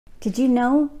Did you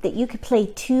know that you could play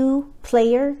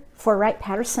two-player for Wright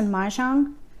Patterson Mah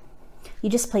Jongg? You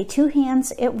just play two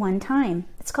hands at one time.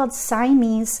 It's called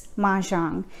Siamese Mah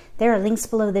Jongg. There are links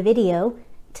below the video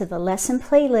to the lesson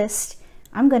playlist.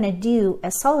 I'm going to do a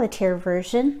solitaire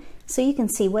version so you can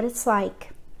see what it's like.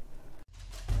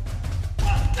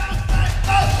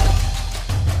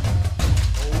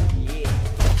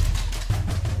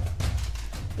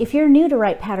 If you're new to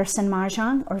Wright Patterson Mah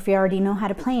Jongg, or if you already know how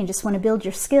to play and just want to build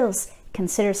your skills,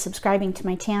 consider subscribing to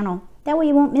my channel. That way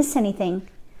you won't miss anything.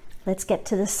 Let's get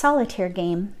to the solitaire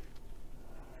game.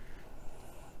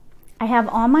 I have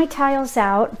all my tiles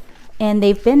out, and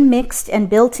they've been mixed and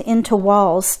built into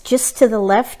walls just to the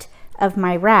left of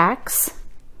my racks.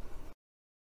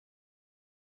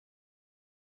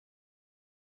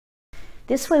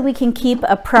 This way we can keep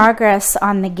a progress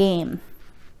on the game,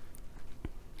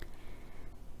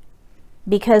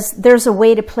 because there's a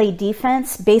way to play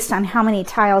defense based on how many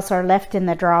tiles are left in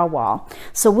the draw wall.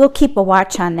 So we'll keep a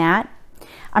watch on that.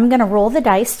 I'm going to roll the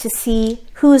dice to see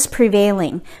who is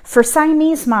prevailing. For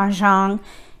Siamese Mah Jongg,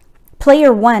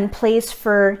 player 1 plays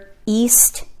for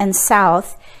east and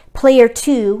south. Player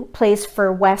 2 plays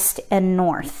for west and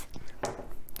north.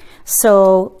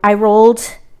 So I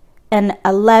rolled an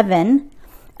 11.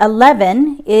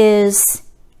 11 is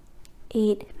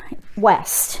 8, 9,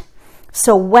 west.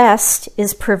 So west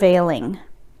is prevailing.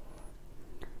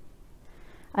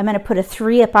 I'm going to put a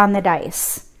 3 up on the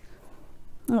dice.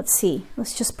 Let's see,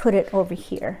 let's just put it over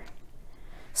here.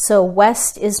 So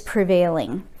west is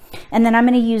prevailing. And then I'm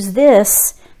going to use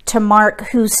this to mark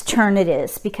whose turn it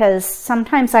is, because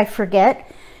sometimes I forget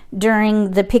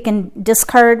during the pick and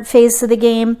discard phase of the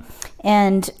game,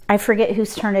 and I forget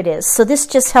whose turn it is. So this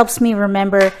just helps me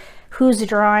remember who's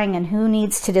drawing and who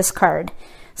needs to discard.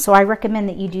 So I recommend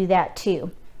that you do that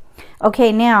too.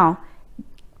 Okay, now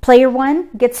player 1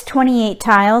 gets 28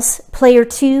 tiles, player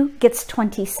 2 gets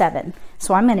 27.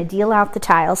 So I'm going to deal out the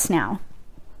tiles now.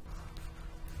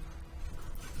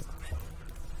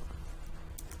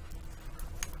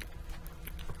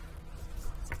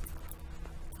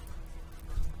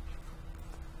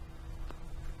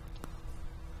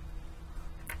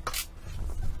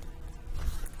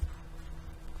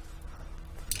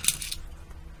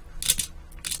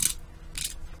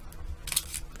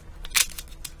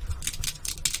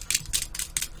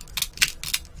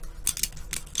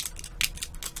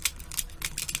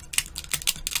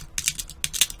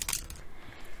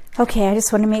 Okay, I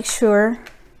just want to make sure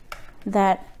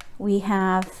that we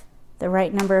have the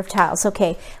right number of tiles.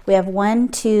 Okay, we have 1,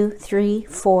 2, 3,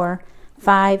 4,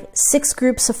 5, 6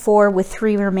 groups of 4 with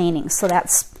 3 remaining. So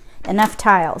that's enough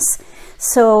tiles.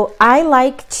 So I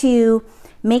like to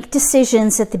make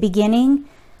decisions at the beginning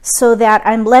so that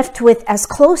I'm left with as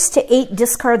close to 8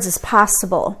 discards as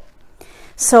possible.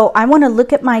 So I want to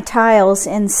look at my tiles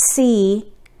and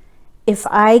see if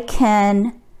I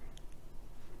can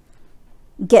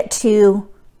get to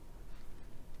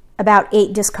about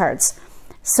 8 discards.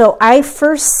 So I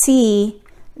first see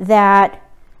that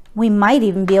we might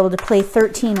even be able to play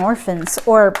 13 orphans,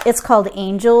 or it's called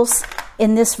angels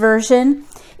in this version.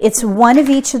 It's 1 of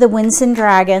each of the winds and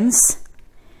dragons,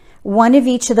 1 of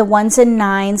each of the 1s and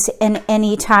 9s, and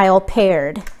any tile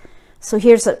paired. So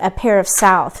here's a pair of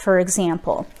south, for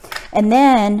example. And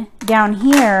then down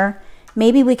here,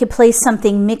 maybe we could play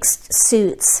something mixed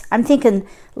suits. I'm thinking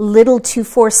little 2,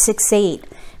 4, 6, 8,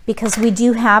 because we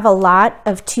do have a lot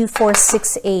of 2, 4,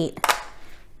 6, 8,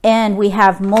 and we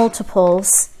have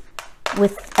multiples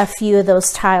with a few of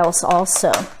those tiles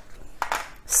also.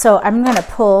 So I'm going to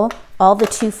pull all the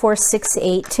 2, 4, 6,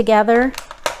 8 together,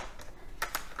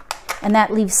 and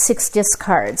that leaves 6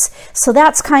 discards. So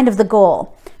that's kind of the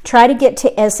goal. Try to get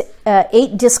to as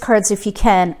 8 discards if you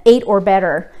can, 8 or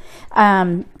better.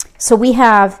 So we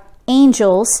have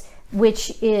angels,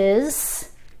 which is,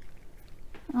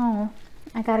 oh,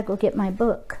 I gotta go get my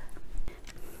book.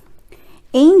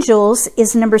 Angels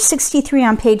is number 63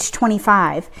 on page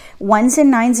 25. 1s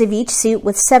and 9s of each suit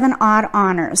with 7 odd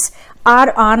honors. Odd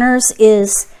honors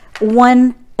is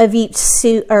 1 of each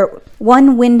suit, or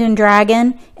 1 wind and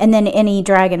dragon, and then any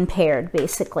dragon paired,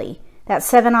 basically. That's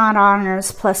 7 odd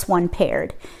honors plus 1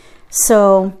 paired.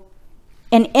 So,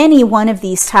 and any one of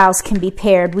these tiles can be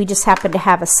paired. We just happen to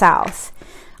have a south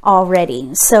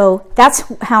already. So that's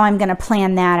how I'm going to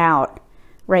plan that out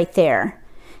right there.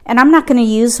 And I'm not going to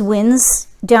use winds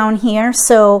down here,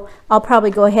 so I'll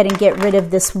probably go ahead and get rid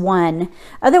of this 1.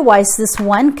 Otherwise, this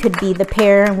 1 could be the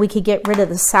pair and we could get rid of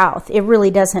the south. It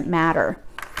really doesn't matter.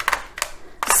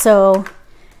 So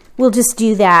we'll just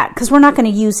do that, because we're not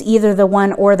going to use either the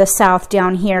 1 or the south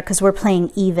down here because we're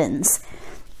playing evens.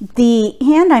 The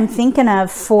hand I'm thinking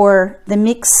of for the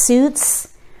mixed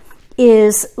suits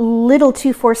is little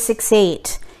 2, 4, 6,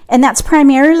 8. And that's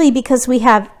primarily because we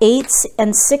have 8s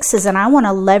and 6s, and I want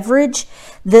to leverage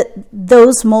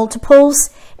those multiples,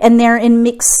 and they're in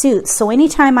mixed suits. So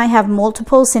anytime I have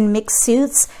multiples in mixed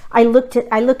suits, I look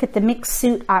at the mixed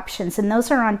suit options, and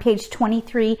those are on page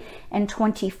 23 and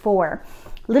 24.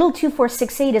 Little 2, 4,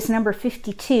 6, 8 is number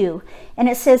 52, and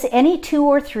it says any 2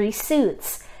 or 3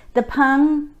 suits. The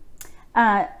pung,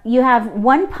 you have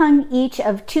one pung each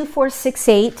of 2, 4, 6,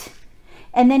 8,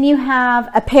 and then you have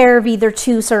a pair of either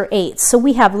 2s or 8s. So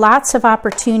we have lots of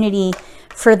opportunity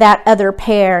for that other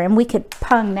pair, and we could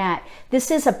pung that.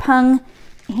 This is a pung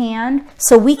hand,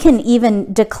 so we can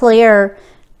even declare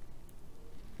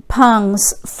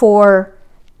pungs for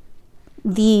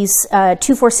these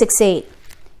 2, 4, 6, 8.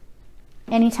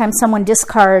 Anytime someone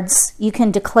discards, you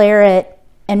can declare it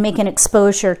and make an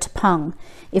exposure to pung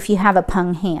if you have a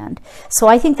pung hand. So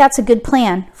I think that's a good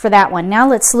plan for that one. Now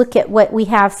let's look at what we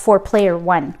have for player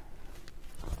 1.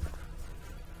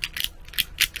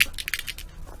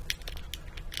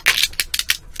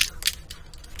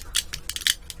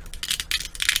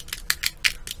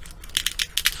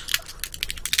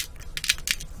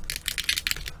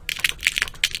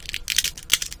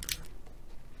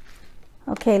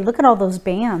 Okay, look at all those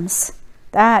bams.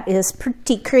 That is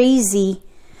pretty crazy.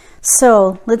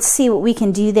 So let's see what we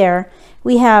can do there.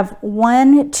 We have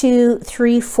 1, 2,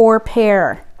 3, 4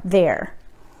 pair there.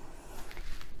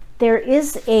 There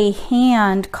is a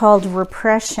hand called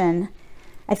repression.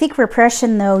 I think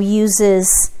repression though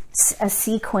uses a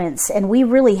sequence, and we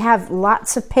really have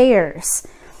lots of pairs.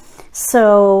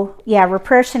 So yeah,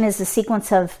 repression is a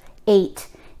sequence of 8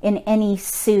 in any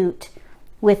suit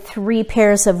with 3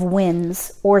 pairs of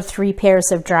winds or 3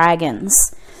 pairs of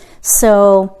dragons.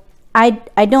 So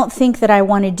I don't think that I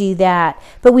want to do that,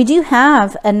 but we do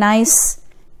have a nice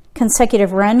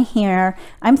consecutive run here.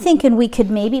 I'm thinking we could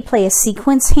maybe play a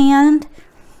sequence hand,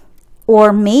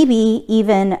 or maybe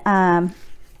even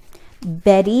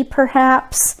Betty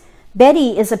perhaps.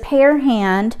 Betty is a pair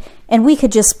hand, and we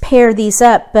could just pair these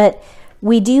up, but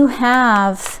we do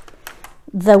have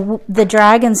the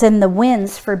dragons and the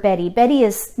winds for Betty. Betty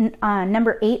is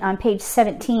number 8 on page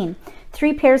 17.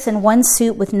 3 pairs in one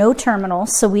suit with no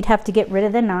terminals, so we'd have to get rid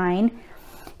of the 9.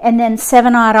 And then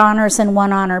 7 odd honors and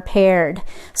 1 honor paired.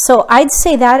 So I'd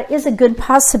say that is a good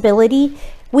possibility.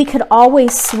 We could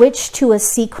always switch to a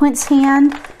sequence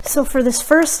hand. So for this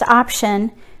first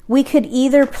option, we could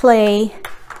either play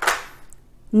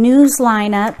news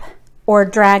lineup or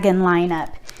dragon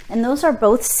lineup. And those are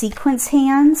both sequence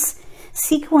hands.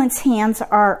 Sequence hands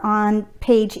are on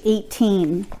page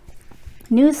 18.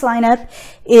 News lineup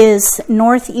is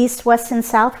north, east, west, and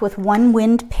south with 1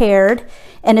 wind paired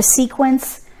and a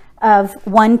sequence of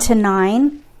 1 to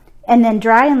 9. And then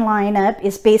dragon lineup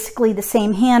is basically the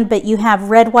same hand, but you have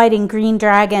red, white, and green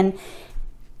dragon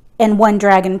and 1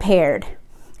 dragon paired.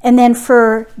 And then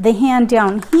for the hand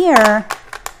down here,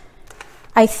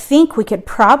 I think we could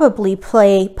probably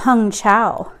play Pung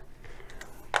Chow.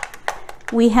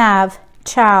 We have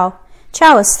Chow.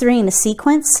 Chow is 3 in a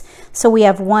sequence, so we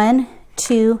have 1,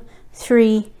 2,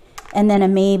 3, and then a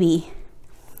maybe.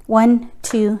 1,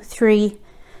 2, 3.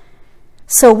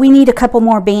 So we need a couple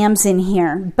more bams in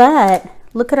here, but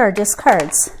look at our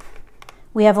discards.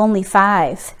 We have only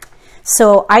 5.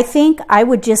 So I think I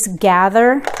would just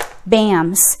gather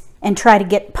bams and try to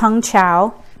get Pung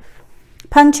Chow.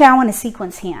 Pung Chow in a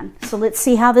sequence hand. So let's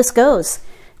see how this goes.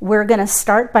 We're going to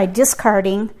start by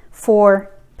discarding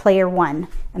for player 1.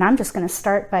 And I'm just going to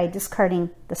start by discarding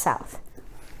the south.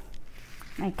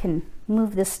 I can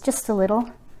move this just a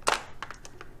little.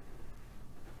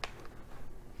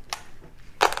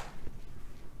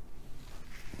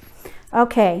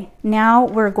 Okay, now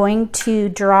we're going to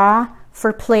draw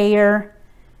for player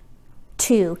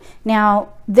 2.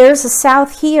 Now, there's a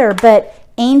south here, but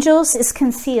angels is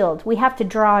concealed. We have to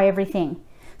draw everything.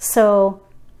 So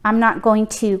I'm not going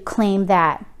to claim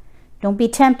that. Don't be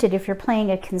tempted if you're playing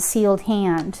a concealed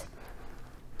hand.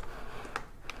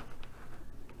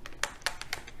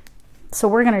 So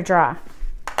we're going to draw.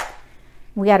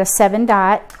 We got a 7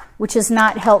 dot, which is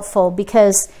not helpful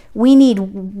because we need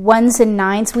 1s and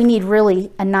 9s. We need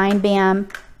really a 9 bam,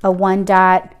 a 1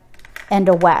 dot, and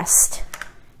a west.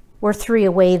 We're 3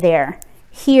 away there.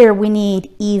 Here we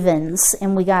need evens,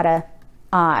 and we got a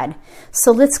odd.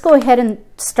 So let's go ahead and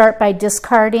start by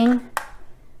discarding.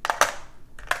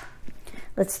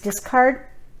 Let's discard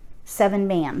 7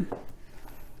 bam.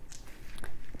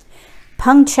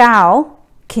 Pung Chow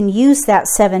can use that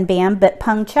 7 bam, but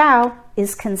Pung Chow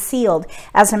is concealed.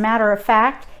 As a matter of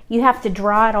fact, You have to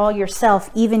draw it all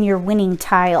yourself, even your winning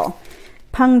tile.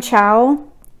 Pung Chow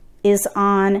is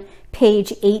on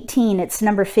page 18. It's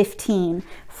number 15.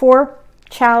 4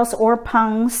 chows or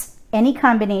pungs, any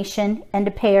combination, and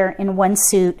a pair in one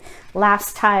suit.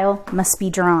 Last tile must be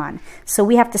drawn. So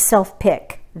we have to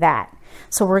self-pick that.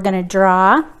 So we're going to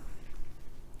draw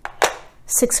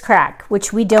 6 crack,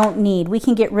 which we don't need. We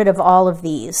can get rid of all of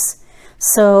these.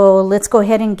 So let's go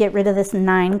ahead and get rid of this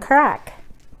 9 crack.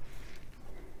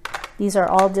 These are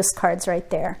all discards right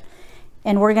there.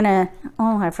 And we're gonna,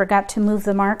 oh, I forgot to move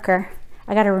the marker.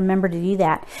 I gotta remember to do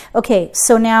that. Okay,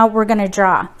 so now we're gonna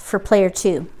draw for player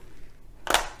 2.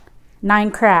 9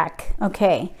 crack,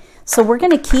 okay. So we're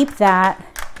gonna keep that.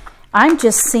 I'm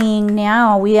just seeing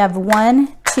now we have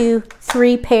 1, 2,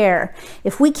 3 pair.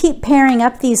 If we keep pairing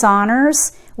up these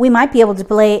honors, we might be able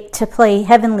to play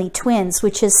Heavenly Twins,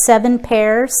 which is 7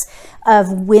 pairs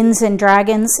of winds and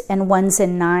dragons and 1s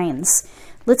and 9s.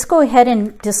 Let's go ahead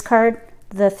and discard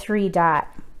the 3 dot.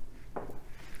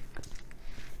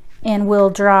 And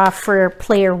we'll draw for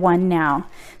player 1 now.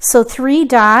 So 3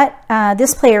 dot,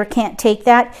 this player can't take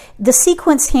that. The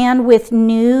sequence hand with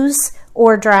news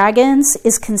or dragons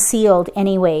is concealed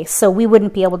anyway, so we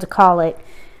wouldn't be able to call it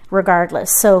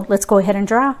regardless. So let's go ahead and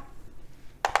draw.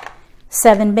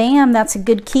 7 bam, that's a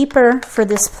good keeper for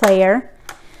this player.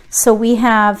 So we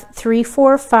have 3,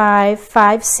 4, 5,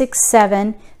 5, 6,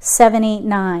 7, 7, 8,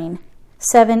 9.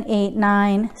 7, 8,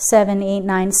 9, 7, 8,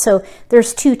 9. So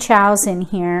there's 2 chows in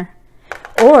here.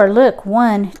 Or look,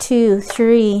 1, 2,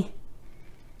 3,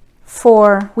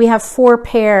 4. We have 4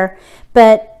 pair,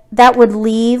 but that would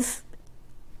leave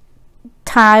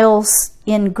tiles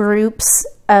in groups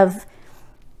of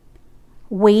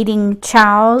waiting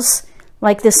chows,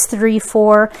 like this 3,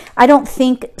 4. I don't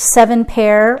think 7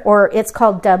 pair, or it's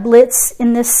called doublets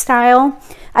in this style.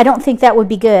 I don't think that would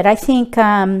be good. I think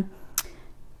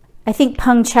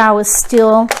Pung Chow is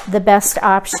still the best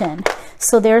option.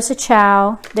 So there's a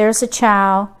chow, there's a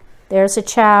chow, there's a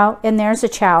chow, and there's a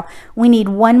chow. We need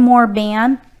 1 more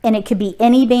bam, and it could be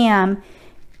any bam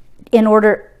in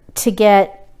order to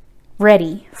get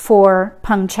ready for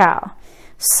Pung Chow.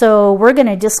 So we're going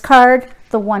to discard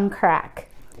the 1 crack.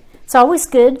 It's always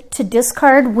good to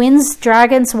discard winds,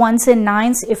 dragons, 1s, and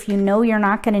 9s if you know you're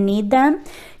not going to need them,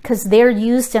 because they're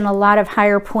used in a lot of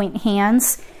higher point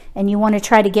hands, and you want to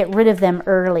try to get rid of them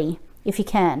early if you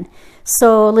can.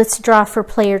 So let's draw for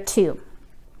player 2.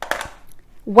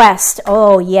 West.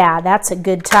 Oh yeah, that's a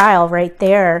good tile right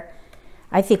there.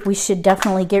 I think we should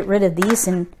definitely get rid of these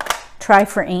and try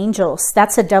for angels.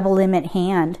 That's a double limit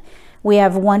hand. We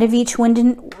have 1 of each wind,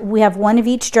 and we have 1 of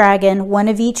each dragon, 1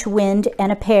 of each wind,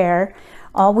 and a pair.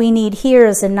 All we need here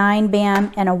is a 9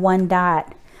 bam and a 1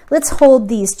 dot. Let's hold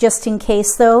these just in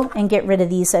case though, and get rid of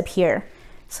these up here.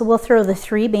 So we'll throw the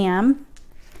 3 bam,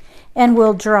 and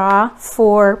we'll draw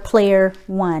for player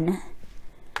 1.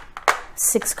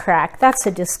 6 crack. That's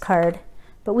a discard,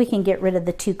 but we can get rid of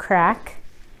the 2 crack.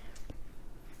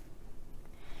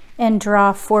 And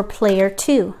draw for player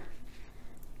 2.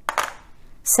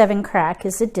 7 crack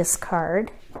is a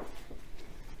discard.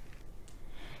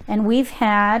 And we've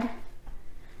had,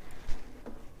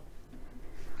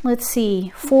 let's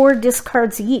see, 4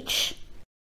 discards each.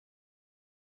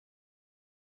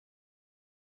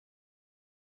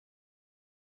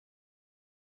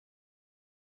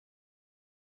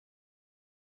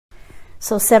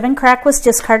 So 7 crack was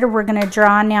discarded. We're going to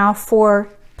draw now for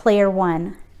player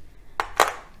 1.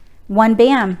 1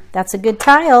 bam, that's a good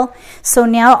tile. So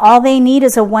now all they need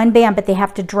is a 1 bam, but they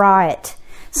have to draw it.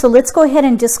 So let's go ahead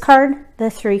and discard the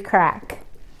 3 crack.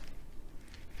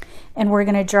 And we're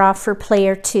going to draw for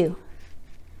player 2.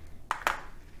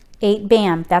 8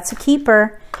 bam, that's a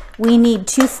keeper. We need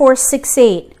 2, 4, 6,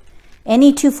 8.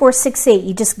 Any 2, 4, 6, 8.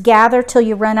 You just gather till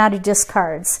you run out of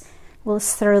discards. We'll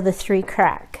just throw the 3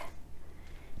 crack.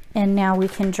 And now we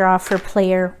can draw for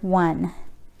player 1.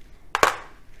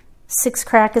 6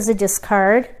 crack is a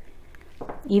discard.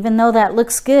 Even though that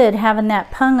looks good, having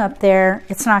that pung up there,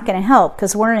 it's not going to help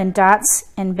because we're in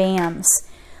dots and bams.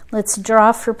 Let's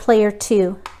draw for player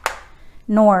 2.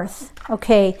 North.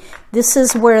 Okay, this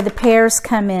is where the pairs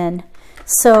come in.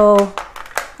 So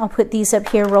I'll put these up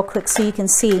here real quick so you can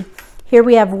see. Here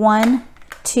we have 1,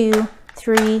 2,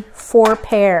 3, 4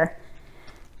 pair.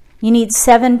 You need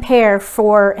 7 pair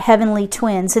for Heavenly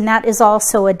Twins, and that is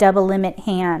also a double limit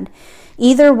hand.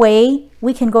 Either way,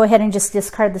 we can go ahead and just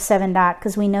discard the 7 dot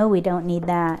because we know we don't need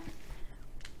that.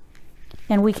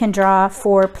 And we can draw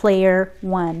for player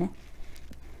 1.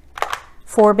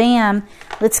 4 bam.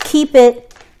 Let's keep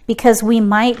it because we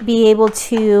might be able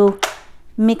to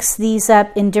mix these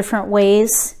up in different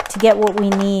ways to get what we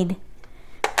need.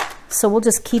 So we'll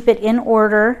just keep it in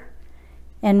order.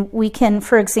 And we can,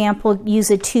 for example,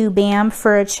 use a 2 bam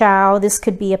for a chow. This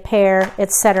could be a pair,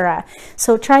 etc.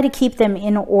 So try to keep them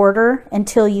in order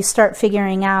until you start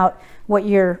figuring out what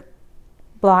your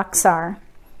blocks are.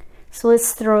 So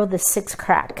let's throw the 6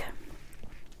 crack.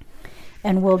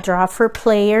 And we'll draw for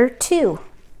player 2.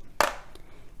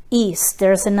 East,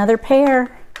 there's another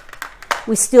pair.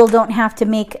 We still don't have to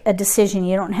make a decision.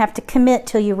 You don't have to commit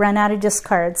till you run out of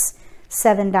discards.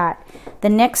 7 dot. The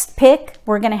next pick,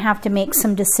 we're going to have to make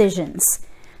some decisions.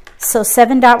 So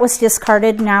 7 dot was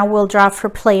discarded. Now we'll draw for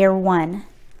player 1.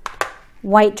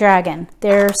 White dragon.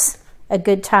 There's a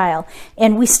good tile.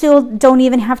 And we still don't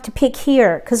even have to pick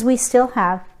here because we still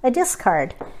have a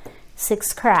discard.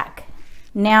 6 crack.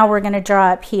 Now we're going to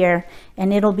draw up here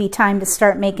and it'll be time to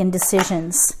start making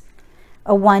decisions.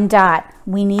 A 1 dot.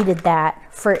 We needed that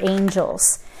for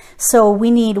angels. So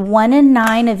we need 1 and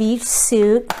 9 of each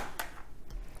suit.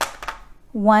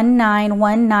 1 9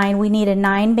 1 9. We need a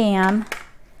 9 bam.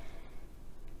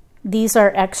 These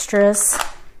are extras.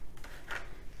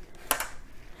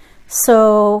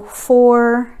 So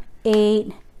 4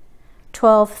 8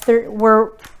 12 13.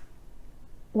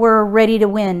 We're ready to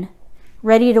win.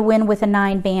 Ready to win with a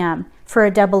 9 bam for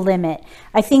a double limit.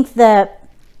 I think the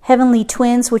Heavenly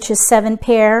Twins, which is 7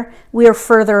 pair, we are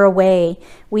further away.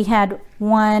 We had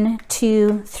 1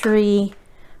 2 3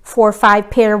 4 5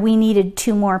 pair. We needed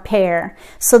 2 more pair.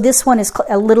 So this one is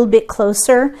a little bit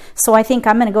closer. So I think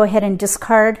I'm going to go ahead and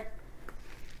discard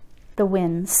the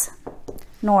winds.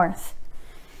 North.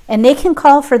 And they can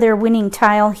call for their winning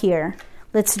tile here.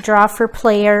 Let's draw for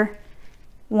player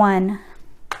 1.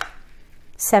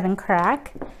 7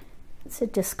 crack. It's a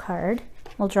discard.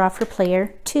 We'll draw for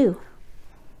player 2.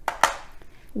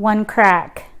 1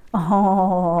 crack.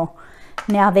 Oh,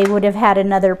 now they would have had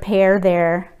another pair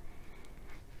there.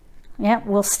 Yeah,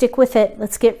 we'll stick with it.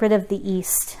 Let's get rid of the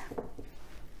East.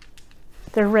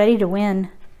 They're ready to win.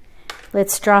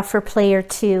 Let's draw for player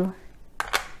 2.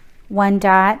 1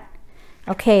 dot.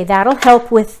 Okay, that'll help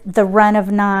with the run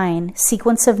of 9,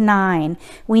 sequence of 9.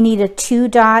 We need a 2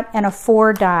 dot and a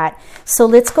 4 dot. So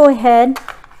let's go ahead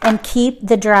and keep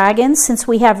the dragon since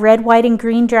we have red, white, and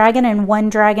green dragon and 1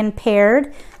 dragon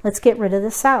paired. Let's get rid of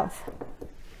the South.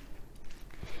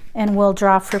 And we'll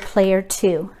draw for player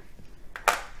 2.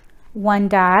 1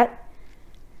 dot.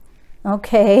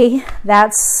 Okay,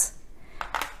 let's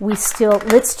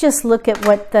just look at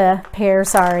what the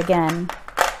pairs are again.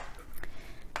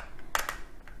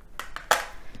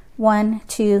 1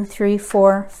 2 3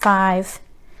 4 5.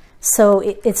 So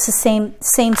it's the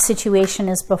same situation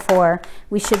as before.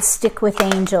 We should stick with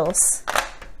angels.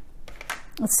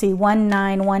 Let's see, 1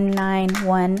 9 1 9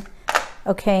 1.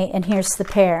 Okay, and here's the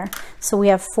pair. So we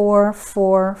have 4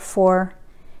 4 4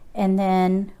 and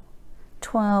then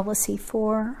 12. Let's see,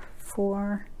 4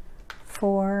 4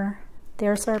 4.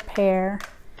 There's our pair.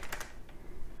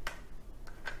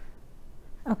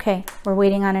 Okay, we're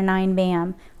waiting on a 9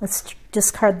 bam. Let's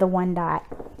discard the 1 dot.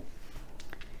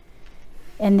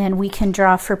 And then we can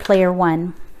draw for player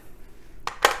 1.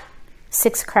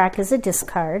 6 crack is a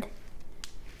discard.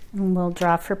 And we'll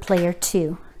draw for player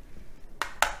 2.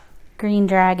 Green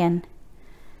dragon.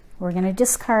 We're going to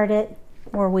discard it.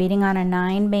 We're waiting on a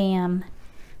 9 bam.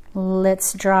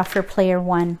 Let's draw for player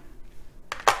 1.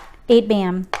 8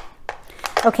 bam.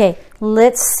 Okay,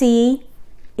 let's see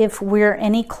if we're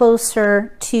any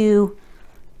closer to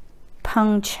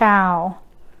Peng Chau.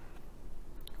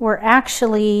 We're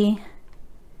actually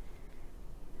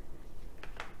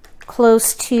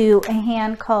close to a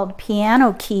hand called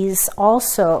Piano Keys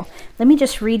also. Let me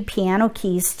just read Piano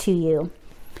Keys to you.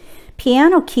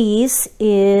 Piano Keys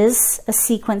is a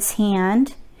sequence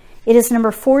hand. It is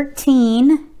number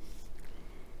 14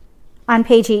 on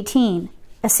page 18.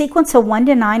 A sequence of 1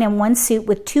 to 9 in one suit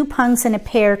with 2 pungs in a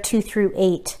pair 2 through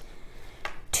 8.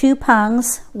 2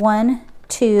 pungs, 1,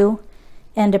 2,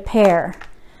 and a pair.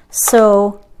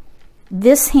 So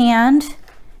this hand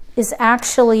is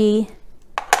actually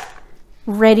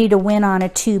ready to win on a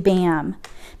 2 bam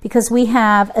because we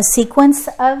have a sequence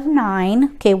of 9,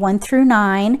 okay, 1 through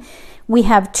 9. We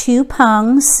have 2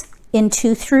 pungs in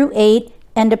 2 through 8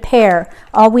 and a pair.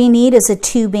 All we need is a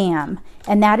 2 bam,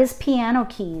 and that is Piano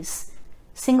Keys.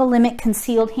 Single limit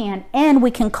concealed hand, and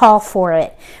we can call for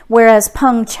it. Whereas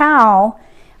Peng Chau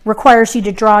requires you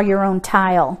to draw your own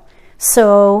tile.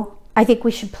 So I think we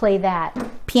should play that.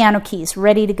 Piano Keys,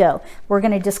 ready to go. We're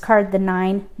going to discard the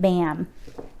 9 bam.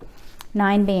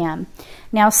 9 bam.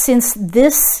 Now since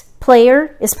this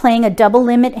player is playing a double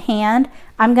limit hand,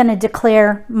 I'm going to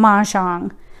declare Mah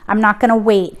Jongg. I'm not going to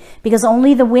wait because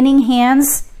only the winning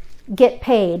hands get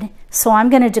paid. So I'm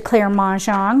going to declare Mah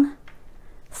Jongg.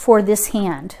 for this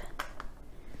hand.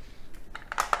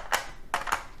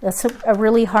 That's a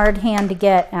really hard hand to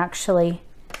get, actually.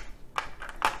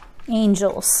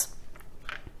 Angels.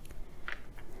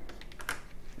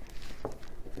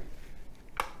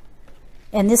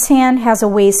 And this hand has a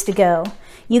ways to go.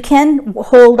 You can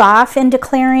hold off in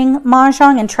declaring Mah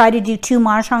Jongg and try to do 2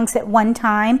 Mah Jongs at one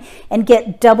time and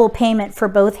get double payment for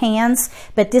both hands.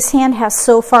 But this hand has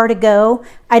so far to go,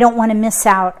 I don't want to miss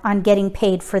out on getting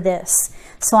paid for this.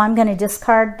 So I'm going to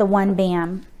discard the 1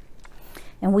 bam.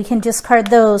 And we can discard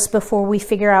those before we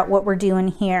figure out what we're doing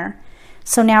here.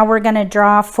 So now we're going to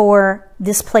draw for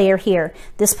this player here.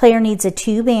 This player needs a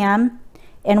 2 bam,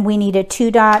 and we need a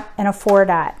 2 dot and a 4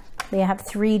 dot. We have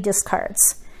 3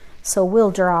 discards. So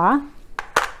we'll draw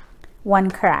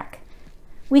 1 crack.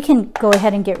 We can go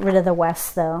ahead and get rid of the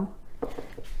west though.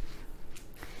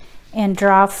 And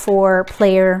draw for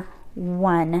player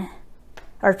 1,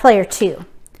 or player 2,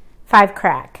 5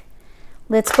 crack.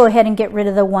 Let's go ahead and get rid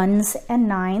of the 1s and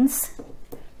 9s,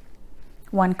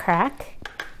 1 crack.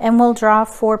 And we'll draw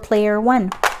for player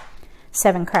 1,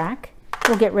 7 crack.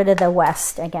 We'll get rid of the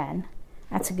west again.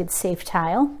 That's a good safe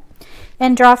tile.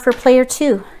 And draw for player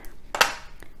 2,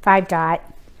 5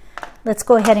 dot. Let's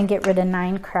go ahead and get rid of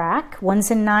 9 crack. 1s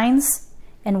and 9s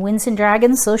and winds and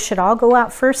dragons, those should all go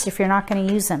out first if you're not going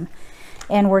to use them.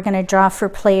 And we're going to draw for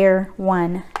player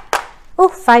 1. Oh,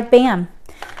 5 bam.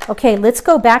 Okay, let's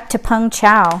go back to Peng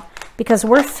Chau because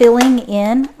we're filling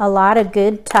in a lot of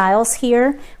good tiles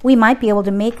here. We might be able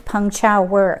to make Peng Chau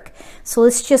work. So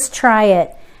let's just try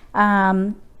it.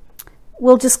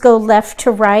 We'll just go left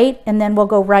to right, and then we'll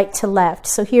go right to left.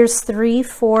 So here's 3,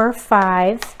 4,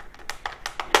 5,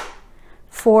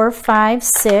 4, 5,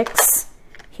 6.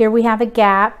 Here we have a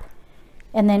gap,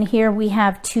 and then here we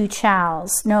have 2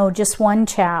 chows. No, just 1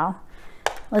 chow.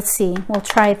 Let's see, we'll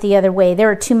try it the other way.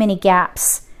 There are too many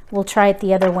gaps. We'll try it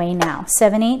the other way now.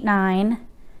 7, 8, 9.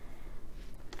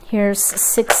 Here's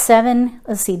 6, 7.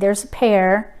 Let's see, there's a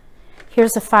pair.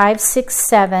 Here's a 5, 6,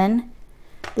 7.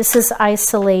 This is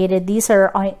isolated. These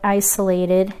are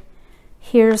isolated.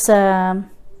 Here's a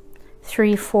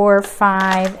 3, 4,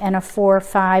 5 and a 4,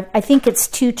 5. I think it's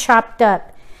too chopped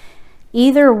up.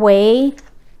 Either way,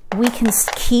 we can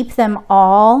keep them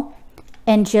all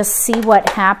and just see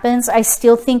what happens. I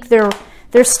still think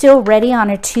they're still ready on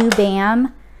a 2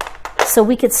 bam, so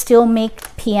we could still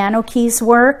make piano keys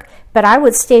work, but I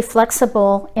would stay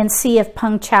flexible and see if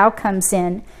Peng Chau comes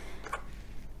in.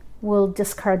 We'll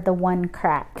discard the 1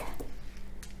 crack.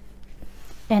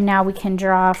 And now we can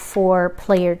draw for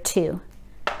player 2.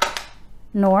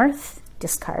 North,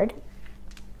 discard.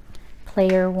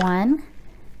 Player 1.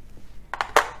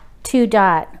 2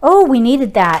 dot. Oh, we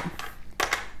needed that.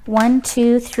 1,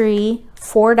 2, 3,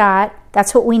 4 dot.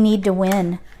 That's what we need to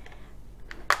win.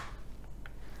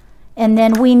 And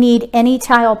then we need any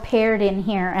tile paired in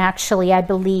here, actually, I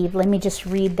believe. Let me just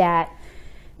read that.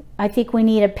 I think we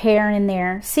need a pair in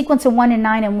there. Sequence of 1 and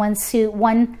 9 and 1 suit,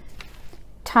 1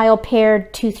 tile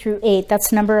paired 2 through 8.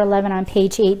 That's number 11 on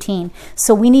page 18.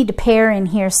 So we need to pair in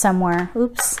here somewhere.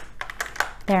 Oops.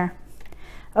 There.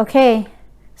 Okay.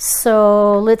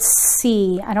 So let's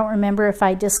see. I don't remember if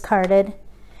I discarded.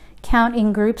 Count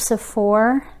in groups of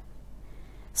 4.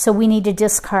 So we need to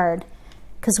discard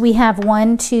because we have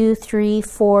 1, 2, 3,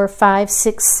 4, 5,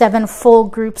 6, 7 full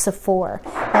groups of 4.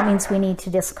 That means we need to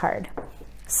discard.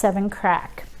 7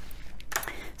 crack.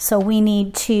 So we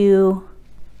need to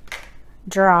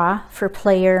draw for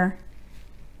player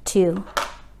 2.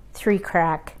 3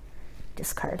 crack.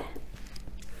 Discard.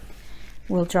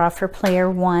 We'll draw for player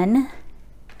 1.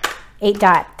 8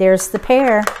 dot. There's the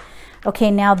pair.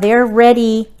 Okay, now they're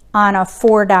ready on a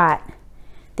 4 dot.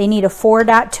 They need a 4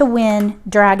 dot to win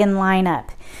dragon lineup.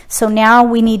 So now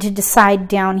we need to decide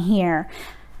down here.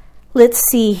 Let's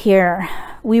see here.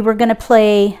 We were going to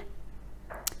play,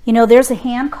 you know, there's a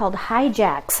hand called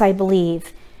hijacks, I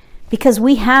believe, because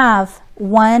we have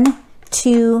 1,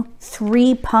 2,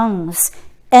 3 pungs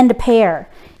and a pair.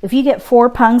 If you get 4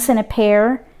 pungs and a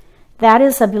pair, that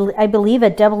is, I believe, a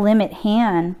double limit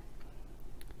hand.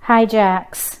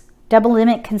 Hijacks, double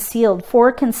limit concealed,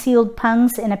 4 concealed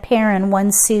pungs and a pair in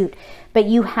 1 suit, but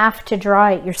you have to draw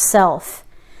it yourself.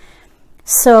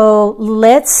 So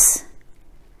let's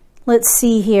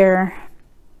see here.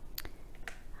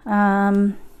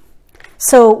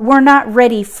 So we're not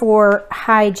ready for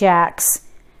hijacks.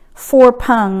 4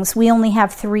 pungs, we only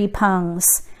have 3 pungs.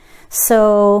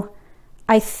 So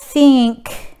I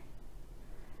think,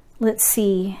 let's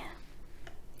see.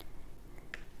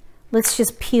 Let's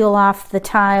just peel off the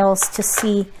tiles to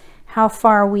see how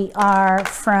far we are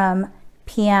from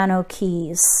piano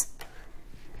keys.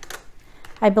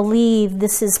 I believe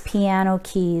this is piano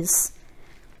keys.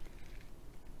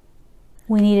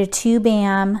 We need a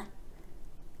 2-bam,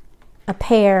 a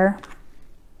pair.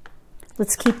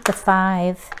 Let's keep the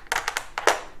 5.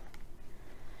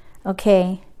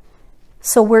 Okay,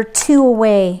 so we're 2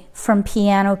 away from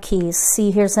piano keys.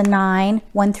 See, here's a 9,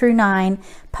 1 through 9,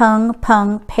 pung,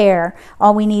 pung, pair.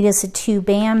 All we need is a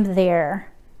 2-bam there.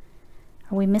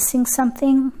 Are we missing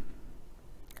something?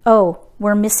 Oh,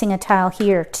 we're missing a tile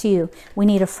here too. We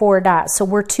need a 4 dot. So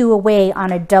we're 2 away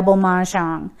on a double Mah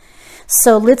Jongg.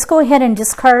 So let's go ahead and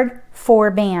discard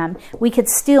 4-bam. We could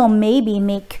still maybe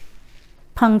make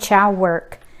pung chow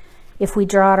work if we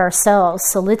draw it ourselves.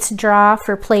 So let's draw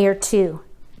for player 2.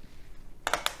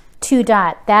 2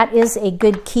 dot. That is a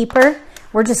good keeper.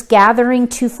 We're just gathering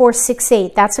 2, 4, 6,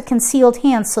 8. That's a concealed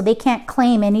hand, so they can't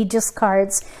claim any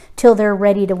discards till they're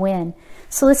ready to win.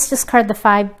 So let's discard the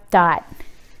 5 dot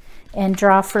and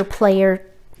draw for player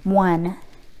 1.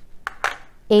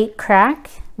 8 crack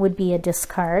would be a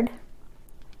discard.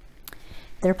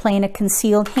 They're playing a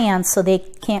concealed hand, so they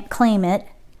can't claim it.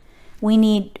 We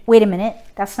need, wait a minute,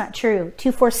 that's not true.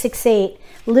 2, 4, 6, 8.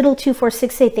 Little 2, 4,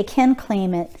 6, 8, they can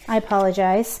claim it. I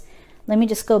apologize. Let me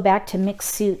just go back to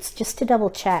mixed suits just to double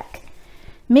check.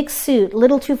 Mixed suit,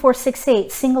 little 2, 4, 6,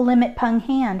 8, single limit pung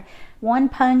hand. 1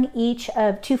 pung each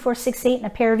of 2, 4, 6, 8, and a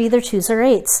pair of either 2s or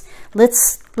 8s.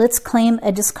 Let's claim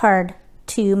a discard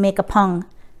to make a pung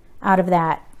out of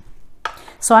that.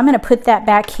 So I'm going to put that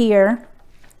back here.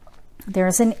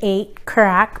 There's an 8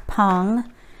 crack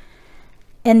pung,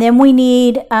 and then we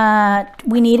need a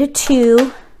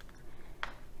 2.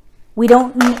 We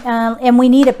don't, and we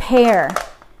need a pair.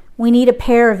 We need a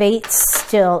pair of 8s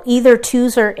still, either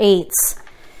 2s or 8s.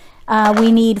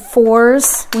 We need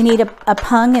 4s. We need a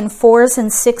pung and 4s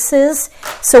and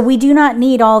 6s. So we do not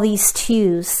need all these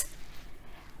 2s.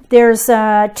 There's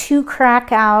 2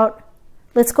 crack out.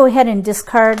 Let's go ahead and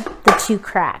discard the 2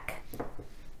 crack.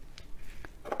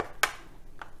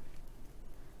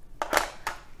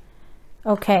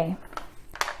 Okay,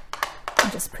 I'll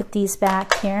just put these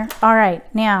back here. All right,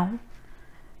 now,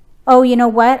 oh, you know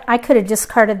what? I could have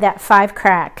discarded that 5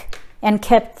 crack and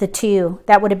kept the 2.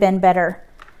 That would have been better.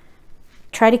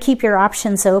 Try to keep your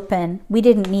options open. We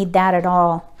didn't need that at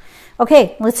all.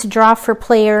 Okay, let's draw for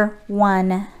player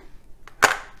 1.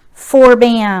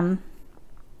 4-bam.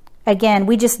 Again,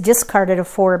 we just discarded a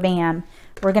 4-bam.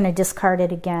 We're going to discard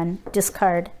it again.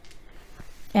 Discard.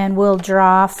 And we'll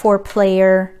draw for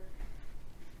player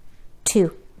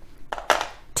 2.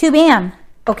 2-bam.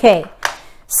 Okay,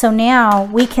 so now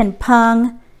we can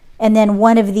pung, and then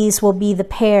one of these will be the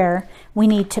pair. We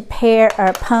need to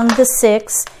pung the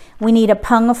 6. We need a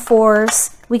pung of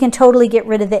 4s. We can totally get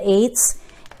rid of the 8s.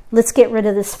 Let's get rid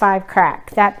of this 5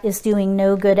 crack. That is doing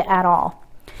no good at all.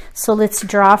 So let's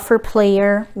draw for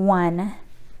player 1.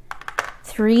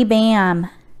 3-bam.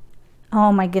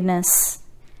 Oh my goodness.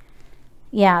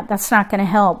 Yeah, that's not going to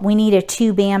help. We need a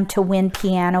 2-bam to win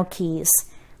piano keys.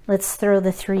 Let's throw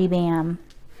the 3-bam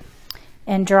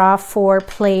and draw for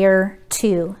player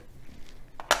 2.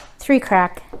 3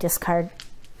 crack, discard.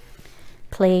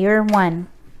 Player 1.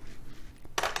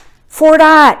 4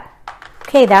 dot.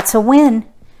 Okay, that's a win.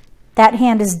 That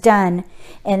hand is done.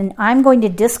 And I'm going to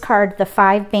discard the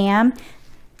 5-bam.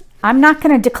 I'm not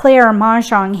going to declare a Mah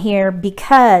Jongg here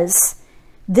because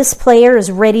this player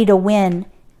is ready to win.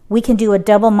 We can do a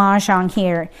double Mah Jongg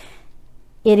here.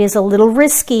 It is a little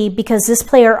risky because this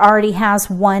player already has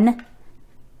 1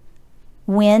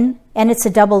 win and it's a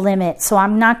double limit. So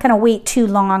I'm not going to wait too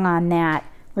long on that.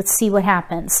 Let's see what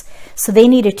happens. So they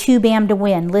need a 2-bam to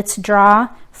win. Let's draw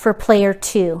for player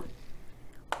 2.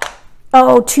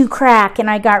 Oh, 2 crack, and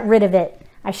I got rid of it.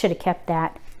 I should have kept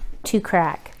that. 2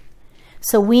 crack.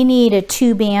 So we need a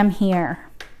 2-bam here.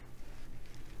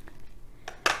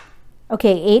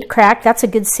 Okay, 8 crack. That's a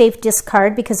good safe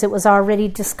discard because it was already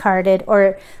discarded,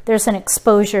 or there's an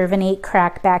exposure of an 8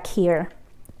 crack back here.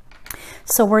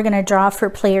 So we're going to draw for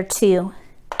player 2.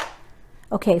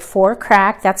 Okay, 4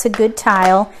 crack. That's a good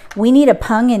tile. We need a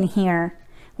pung in here.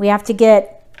 We have to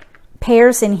get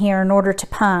pairs in here in order to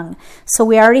pung. So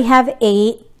we already have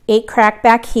 8 crack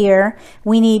back here.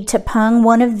 We need to pung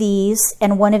one of these,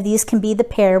 and one of these can be the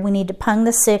pair. We need to pung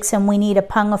the 6, and we need a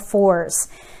pung of 4s.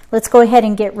 Let's go ahead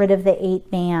and get rid of the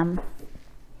 8-bam.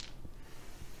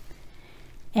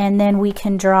 And then we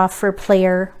can draw for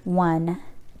player 1.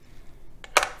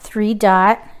 3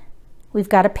 dot. We've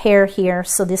got a pair here,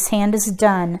 so this hand is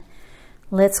done.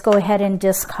 Let's go ahead and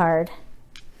discard.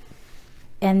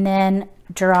 And then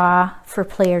draw for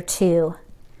player 2.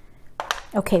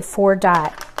 Okay, 4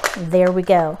 dot. There we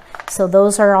go. So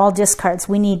those are all discards.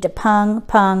 We need to pung,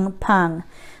 pung, pung.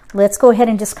 Let's go ahead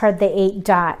and discard the 8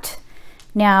 dot.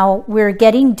 Now we're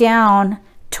getting down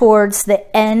towards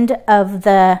the end of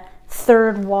the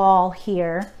third wall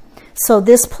here. So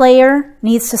this player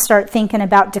needs to start thinking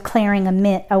about declaring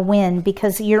a win,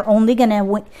 because you're only going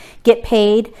to get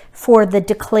paid for the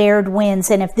declared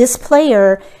wins. And if this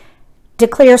player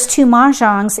declares 2 Mah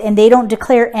Jongs and they don't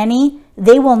declare any,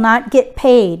 they will not get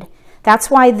paid. That's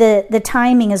why the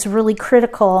timing is really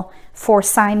critical for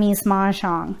Siamese Mah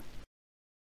Jongg.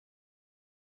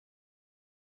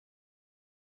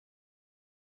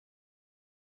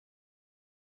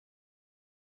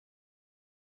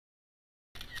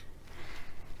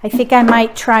 I think I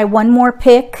might try one more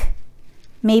pick,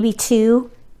 maybe 2,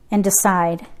 and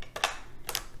decide.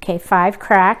 Okay, 5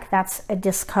 crack, that's a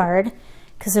discard.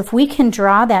 Because if we can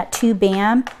draw that 2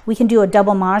 bam, we can do a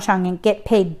double Mah Jongg and get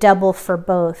paid double for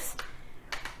both.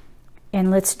 And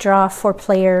let's draw for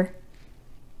player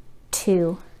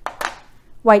 2.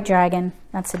 White dragon,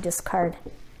 that's a discard.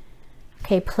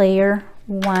 Okay, player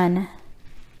 1.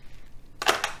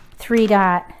 3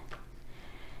 dot.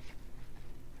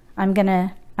 I'm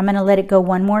gonna let it go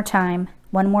one more time,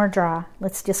 one more draw.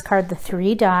 Let's discard the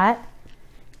 3 dot,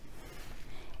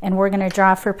 and we're gonna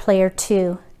draw for player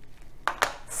 2.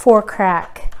 4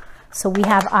 crack. So we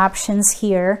have options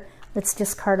here. Let's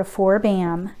discard a 4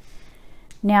 bam.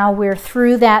 Now we're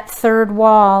through that third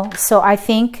wall, so I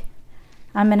think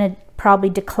I'm gonna probably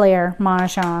declare Mah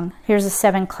Jongg. Here's a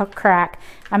 7 crack.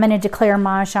 I'm gonna declare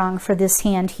Mah Jongg for this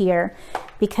hand here,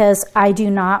 because I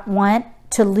do not want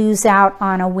to lose out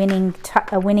on a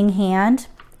winning hand.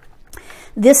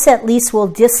 This at least will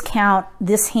discount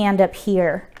this hand up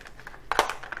here.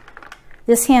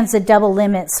 This hand's a double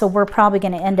limit, so we're probably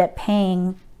going to end up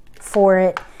paying for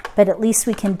it, but at least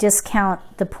we can discount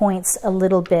the points a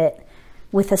little bit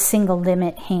with a single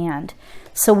limit hand.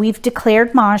 So we've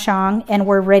declared Mah Jongg and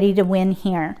we're ready to win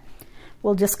here.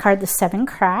 We'll discard the 7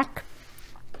 crack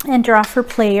and draw for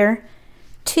player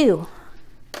 2.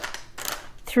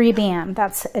 3 bam,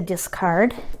 that's a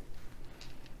discard.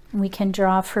 We can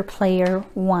draw for player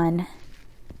 1.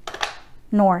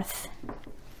 North.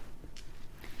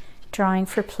 Drawing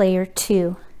for player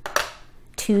 2.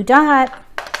 2 dot.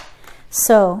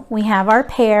 So we have our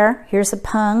pair. Here's a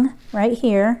pung right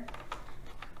here.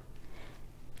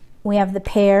 We have the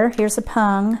pair. Here's a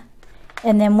pung.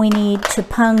 And then we need to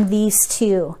pung these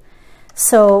 2.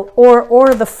 So,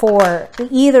 or the 4.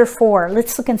 Either 4.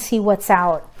 Let's look and see what's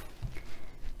out.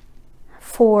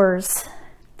 4s.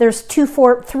 There's 3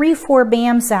 4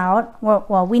 bams out.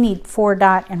 Well, we need 4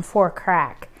 dot and 4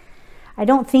 crack. I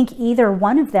don't think either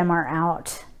one of them are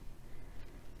out.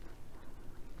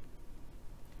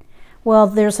 Well,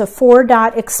 there's a 4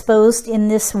 dot exposed in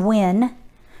this win.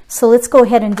 So let's go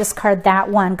ahead and discard that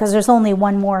one, because there's only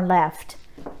one more left.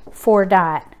 4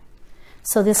 dot.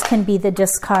 So this can be the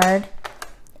discard,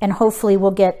 and hopefully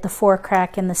we'll get the 4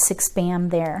 crack and the 6 bam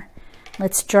there.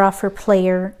 Let's draw for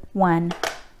player 1.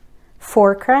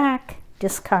 4 crack,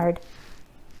 discard.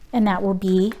 And that will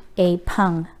be a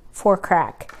pung, 4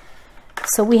 crack.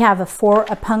 So we have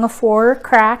a pung of 4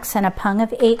 cracks and a pung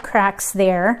of 8 cracks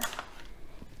there.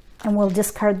 And we'll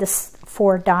discard this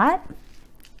 4 dot.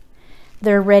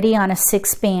 They're ready on a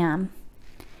 6 bam.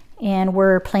 And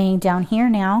we're playing down here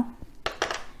now.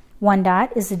 1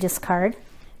 dot is a discard.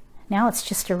 Now it's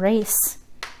just a race.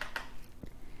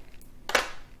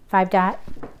 5 dot.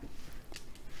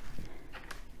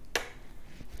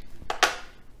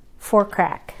 4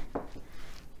 crack.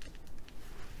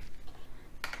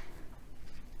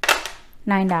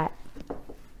 9 dot.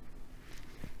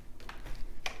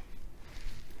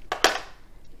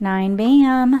 9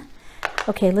 bam.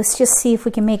 Okay, let's just see if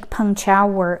we can make pung chow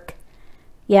work.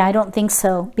 Yeah, I don't think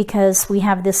so, because we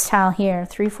have this tile here.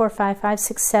 3, 4, 5, 5,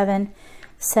 6, 7,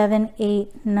 7,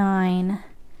 8, 9.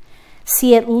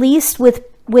 See, at least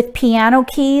with piano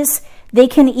keys, they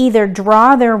can either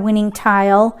draw their winning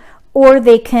tile or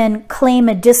they can claim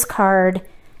a discard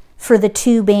for the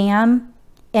 2 bam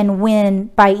and win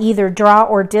by either draw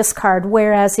or discard.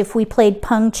 Whereas if we played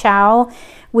pung chow,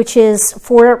 which is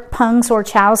 4 pungs or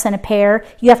chows in a pair,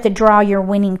 you have to draw your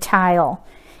winning tile.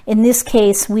 In this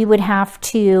case, we would have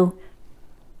to,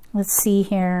 let's see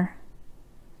here,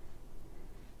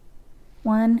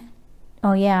 1,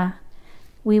 oh yeah,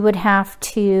 we would have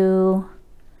to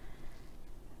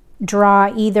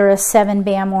draw either a 7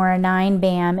 bam or a 9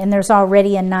 bam, and there's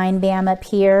already a 9 bam up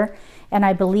here, and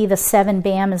I believe a 7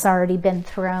 bam has already been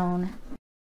thrown.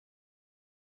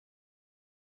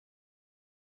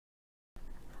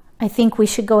 I think we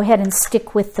should go ahead and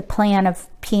stick with the plan of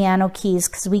piano keys,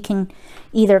 because we can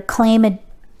either claim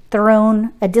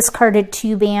a discarded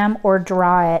 2 bam or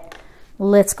draw it.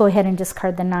 Let's go ahead and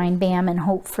discard the 9 bam and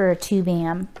hope for a 2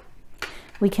 bam.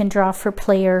 We can draw for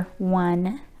player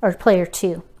 1 or player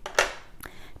 2.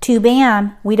 2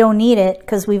 bam, we don't need it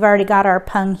because we've already got our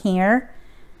pung here.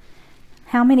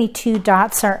 How many 2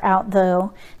 dots are out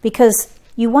though? Because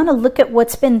you want to look at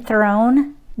what's been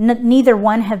thrown. Neither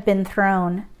one have been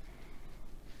thrown.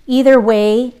 Either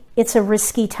way, it's a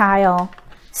risky tile.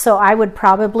 So I would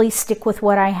probably stick with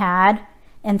what I had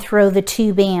and throw the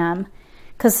 2 bam.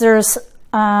 Because there's,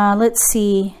 let's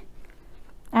see,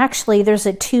 actually there's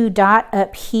a 2 dot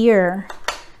up here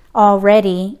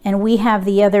already, and we have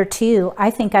the other 2. I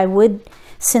think I would,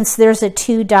 since there's a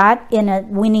 2 dot in a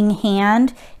winning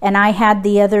hand and I had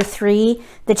the other 3,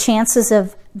 the chances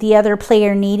of the other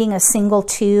player needing a single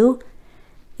 2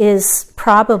 is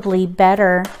probably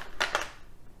better.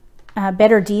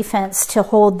 Better defense to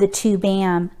hold the 2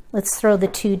 bam. Let's throw the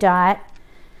 2 dot,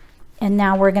 and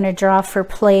now we're going to draw for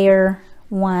player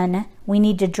 1. We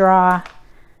need to draw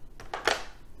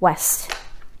west.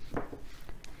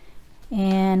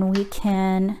 And we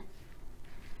can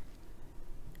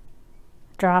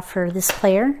draw for this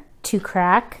player, 2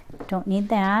 crack, don't need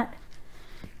that.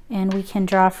 And we can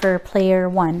draw for player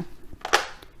 1,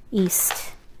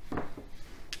 east.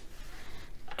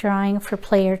 Drawing for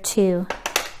player 2.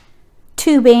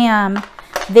 2 bam,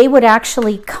 they would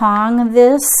actually Kong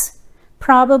this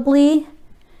probably,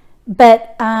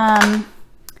 but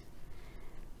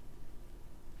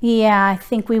yeah, I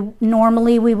think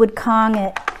normally we would Kong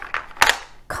it,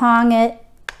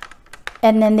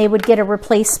 and then they would get a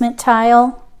replacement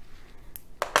tile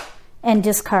and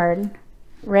discard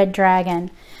red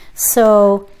dragon.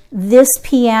 So this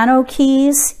piano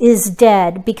keys is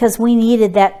dead because we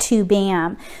needed that 2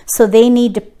 bam. So they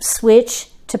need to switch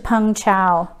to pung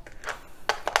chow.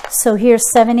 So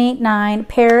here's 7, 8, 9,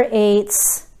 pair of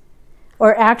 8s,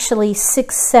 or actually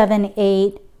 6, 7,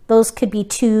 8. Those could be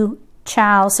 2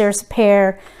 chows. There's a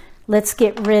pair. Let's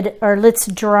get rid, or let's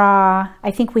draw.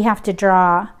 I think we have to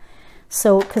draw.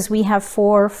 So, because we have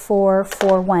 4, 4,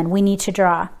 4, 1. We need to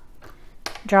draw.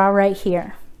 Draw right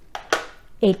here.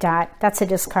 8 dot. That's a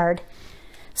discard.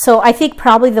 So I think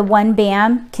probably the 1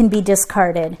 bam can be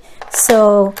discarded.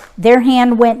 So their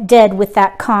hand went dead with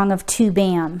that Kong of 2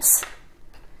 bams.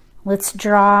 Let's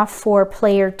draw for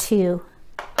player 2.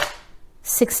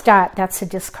 6 dot. That's a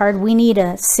discard. We need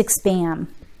a 6 bam.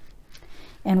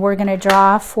 And we're going to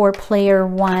draw for player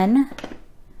 1.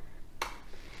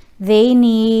 They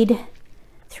need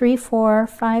 3, 4,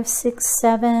 5, 6,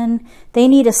 7. They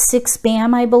need a 6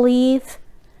 bam, I believe.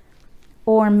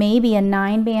 Or maybe a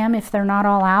 9 bam if they're not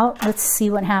all out. Let's see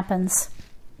what happens.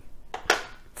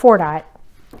 4 dot.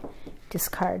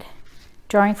 Discard.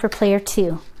 Drawing for player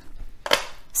 2.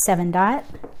 7 dot.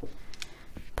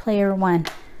 Player 1.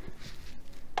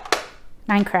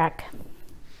 9 crack.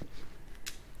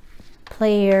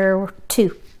 Player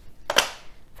 2.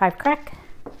 5 crack.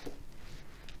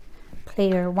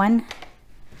 Player 1.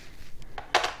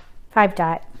 5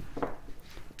 dot.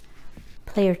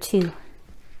 Player 2.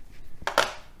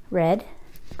 Red.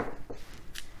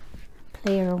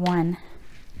 Player 1.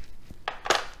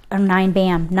 Oh, 9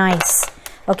 bam. Nice.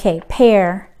 Okay,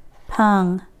 pair.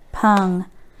 Pung. Pung.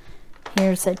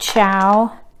 Here's a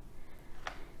chow.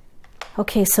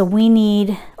 Okay, so we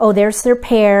need, oh, there's their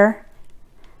pair.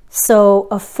 So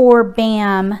a 4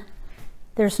 bam.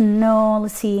 There's no,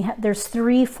 let's see, there's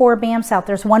 3 4 bams out.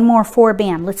 There's 1 more 4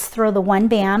 bam. Let's throw the 1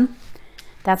 bam.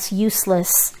 That's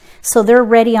useless. So they're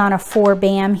ready on a 4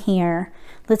 bam here.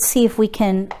 Let's see if we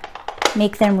can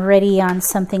make them ready on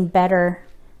something better.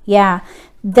 Yeah,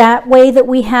 that way that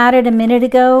we had it a minute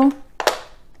ago.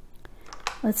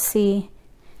 Let's see.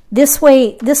 This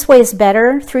way is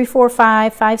better. 3, 4,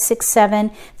 5, 5, 6,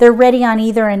 7. They're ready on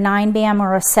either a 9 bam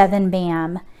or a 7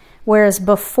 bam. Whereas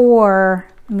before,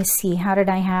 let me see, how did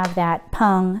I have that?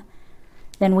 Pung.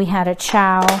 Then we had a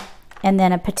chow and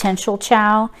then a potential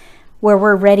chow, where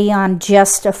we're ready on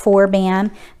just a 4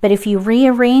 bam. But if you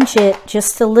rearrange it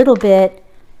just a little bit,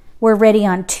 we're ready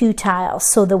on 2 tiles.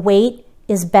 So the weight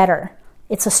is better.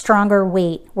 It's a stronger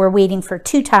weight. We're waiting for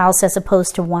 2 tiles as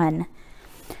opposed to 1.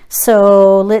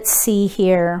 So let's see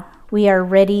here. We are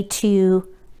ready to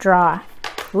draw.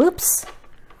 Whoops.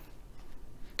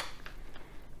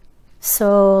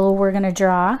 So we're going to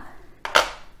draw.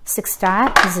 6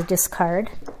 dot is a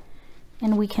discard.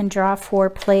 And we can draw for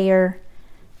player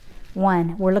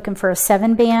 1. We're looking for a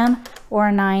 7 bam or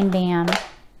a 9 bam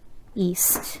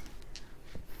east.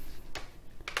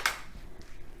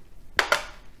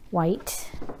 White.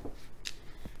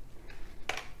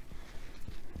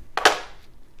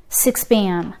 6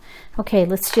 bam. Okay,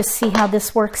 let's just see how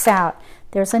this works out.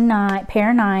 There's a 9,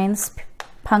 pair of 9s,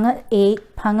 Pung of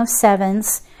 8, Pung of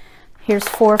 7s. Here's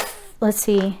 4, let's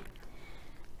see,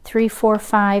 3, 4,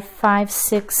 5, 5,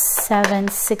 6, 7,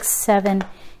 6, 7,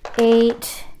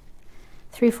 8,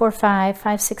 3, 4, 5,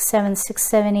 5, 6, 7, 6,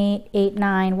 7, 8, 8,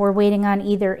 9. We're waiting on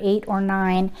either 8 or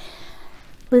 9.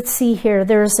 Let's see here.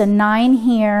 There's a 9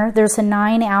 here. There's a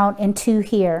 9 out and 2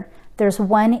 here. There's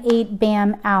 1 8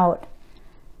 bam out.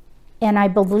 And I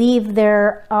believe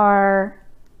there's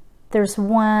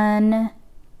 1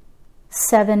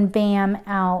 7 bam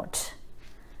out.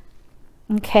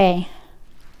 Okay.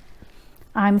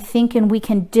 I'm thinking we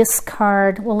can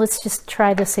discard. Well, let's just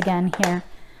try this again here.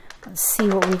 Let's see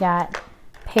what we got.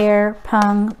 Pair,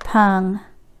 pung, pung.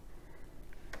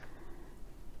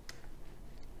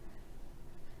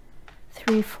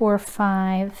 3, 4,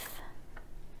 5.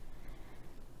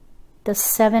 The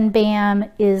 7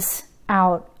 bam is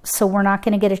out, so we're not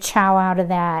going to get a chow out of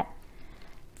that.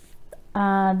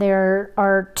 There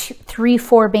are 3,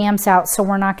 4 bams out, so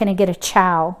we're not going to get a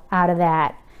chow out of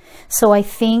that. So I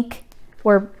think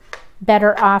we're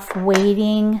better off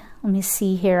waiting. Let me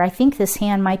see here. I think this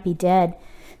hand might be dead.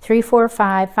 3, 4,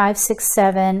 5, 5, 6,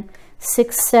 7,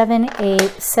 6, 7, 8,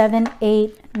 7,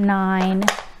 8, 9.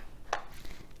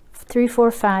 3,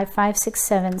 4, 5, 5, 6,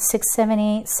 7, 6, 7,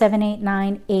 8, 7, 8,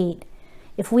 9, 8.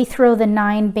 If we throw the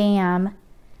 9 bam,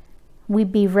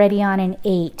 we'd be ready on an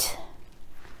 8.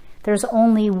 There's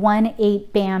only 1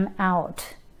 8 bam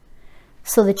out.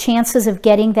 So the chances of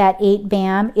getting that 8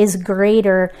 bam is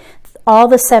greater. All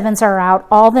the 7s are out,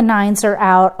 all the 9s are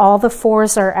out, all the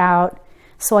 4s are out.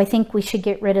 So I think we should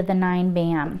get rid of the 9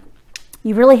 bam.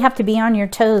 You really have to be on your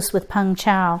toes with Pung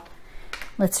Chow.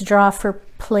 Let's draw for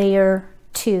player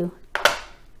 2.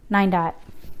 9 dot.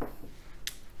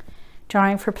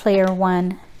 Drawing for player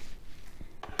 1.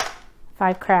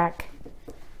 5 crack.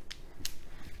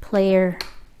 Player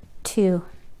 2.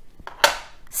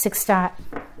 6 dot.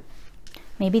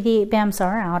 Maybe the 8 bams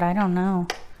are out. I don't know.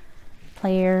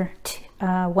 Player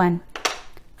 1.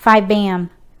 5 bam.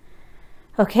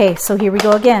 Okay, so here we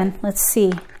go again. Let's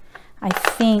see. I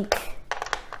think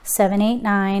 7, 8,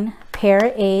 9. Pair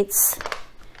of 8s.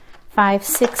 5,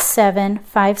 6, 7.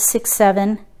 5, 6,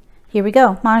 7. Here we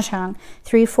go, Mah Jongg.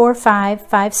 3, 4, 5,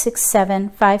 5, 6, 7,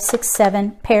 5, 6,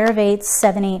 7, pair of 8s,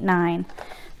 7, 8, 9.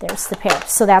 There's the pair.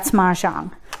 So that's Mah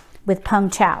Jongg with Pung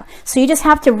Chow. So you just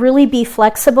have to really be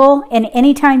flexible, and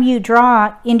anytime you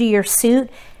draw into your suit,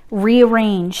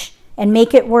 rearrange and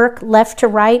make it work left to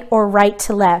right or right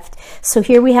to left. So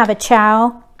here we have a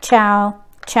chow, chow,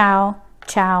 chow,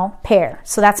 chow pair.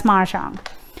 So that's Mah Jongg.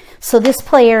 So this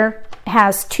player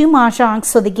has 2 Mah Jongs,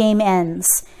 so the game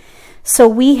ends. So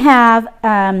we have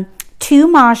 2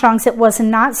 Mah Jongs. It was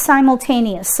not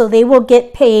simultaneous, so they will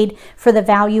get paid for the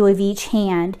value of each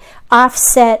hand,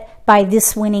 offset by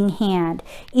this winning hand.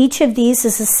 Each of these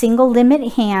is a single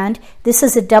limit hand. This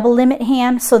is a double limit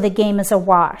hand, so the game is a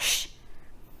wash.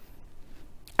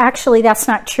 Actually, that's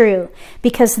not true,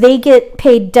 because they get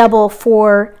paid double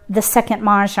for the second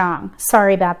Mah Jongg.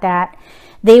 Sorry about that.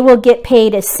 They will get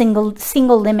paid a single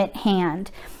limit hand,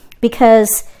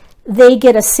 because they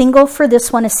get a single for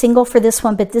this one, a single for this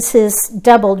one, but this is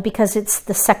doubled because it's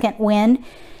the second win.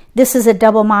 This is a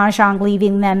double Mah Jongg,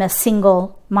 leaving them a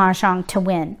single Mah Jongg to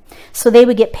win. So they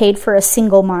would get paid for a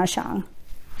single Mah Jongg.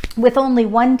 With only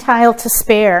 1 tile to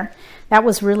spare, that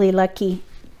was really lucky.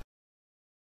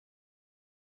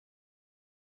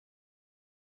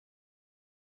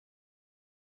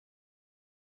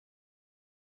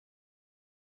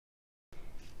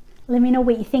 Let me know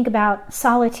what you think about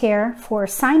Solitaire for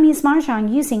Siamese Mah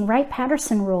Jongg using Wright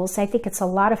Patterson rules. I think it's a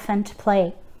lot of fun to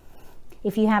play.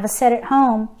 If you have a set at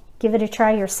home, give it a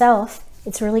try yourself.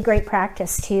 It's really great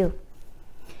practice too.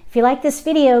 If you like this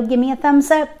video, give me a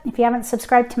thumbs up. If you haven't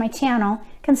subscribed to my channel,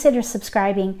 consider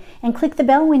subscribing and click the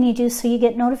bell when you do so you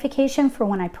get notification for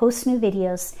when I post new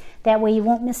videos. That way you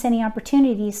won't miss any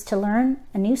opportunities to learn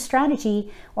a new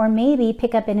strategy or maybe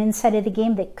pick up an insight of the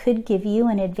game that could give you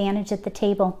an advantage at the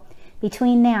table.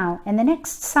 Between now and the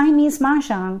next Siamese Mah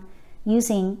Jongg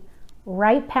using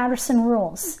Wright Patterson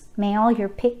rules, may all your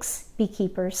picks be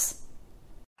keepers.